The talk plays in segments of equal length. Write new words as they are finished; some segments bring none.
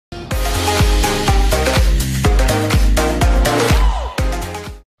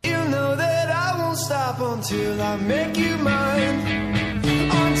until I make you mine.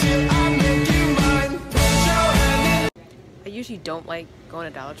 Until I make you mine. Put your hand in. I usually don't like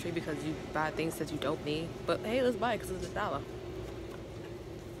going to Dollar Tree because you buy things that you don't need. But hey, let's buy it because it's $1.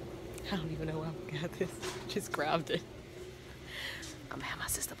 I don't even know why I got this. Just grabbed it. I'm gonna have my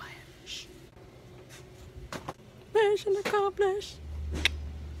sister buy it. Shh. Mission accomplished.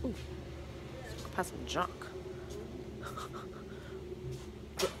 Ooh. Pass some junk.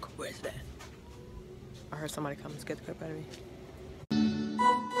 Look, where's that? I heard somebody come and scare the crap out of me.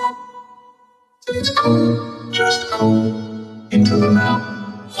 It's cold, just cold, into the mountain.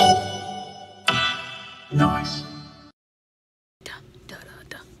 Nice. Da, da, da,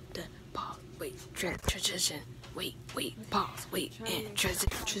 da, da. Pause, wait, transition. Wait, pause, wait, and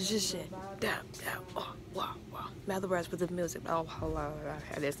transition. Down, oh, wow. Mouth words with the music. Oh, hello,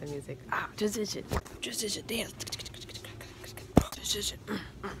 there's the music. Transition, dance. Transition.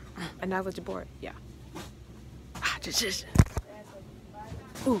 And now with your board, yeah. Transition.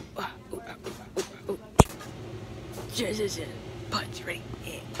 Ooh. Transition. Punch, ready,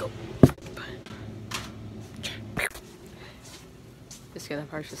 and go. Just kidding, I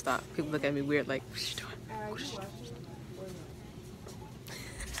probably should stop. People look at me weird, like, what you doing?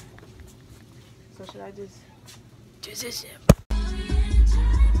 So should I just Transition.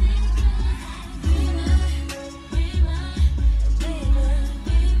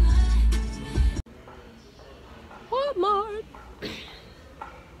 Walmart.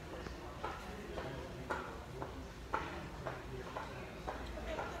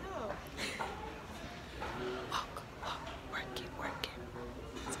 Work it.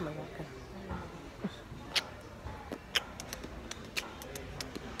 Somebody walking.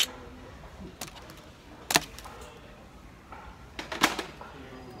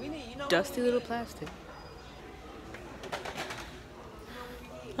 Dusty little plastic.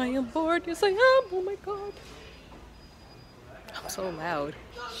 I am bored. Yes, I am. Oh my god. I'm so loud.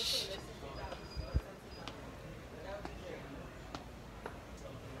 Shh.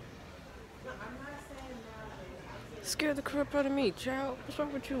 Scared the crap out of me, child. What's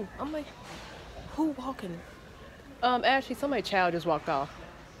wrong with you? I'm like, who walking? Actually, somebody's child just walked off.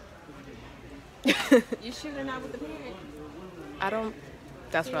 you sure they're not with the parent? I don't.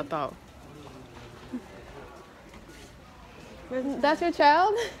 That's what I thought. That's your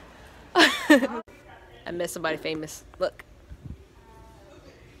child? I met somebody famous. Look.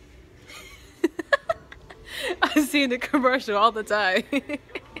 I see the commercial all the time.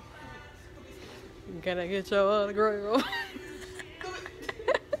 Can I get your autograph?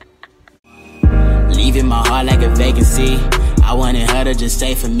 Leaving my heart like a vacancy. I wanted her to just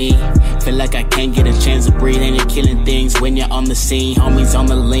stay for me. Feel like I can't get a chance to breathe. And you're killing things when you're on the scene. Homies on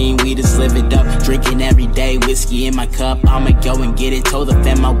the lean, we just live it up. Drinking every day, whiskey in my cup. I'ma go and get it. Told the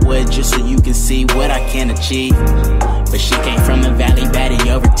fam I would just so you can see what I can achieve. But she came from the valley, batty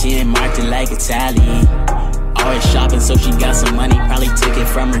over 10, marked it like Italian. Always shopping, so she got some money. Probably took it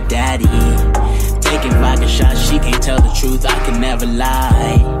from her daddy. Taking vodka shots, she can't tell the truth. I can never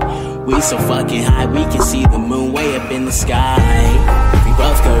lie. We so fucking high, we can see the moon way up in the sky. If we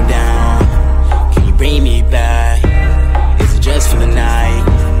both go down, can you bring me back? Is it just for the night?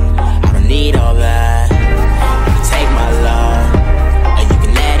 I don't need all that.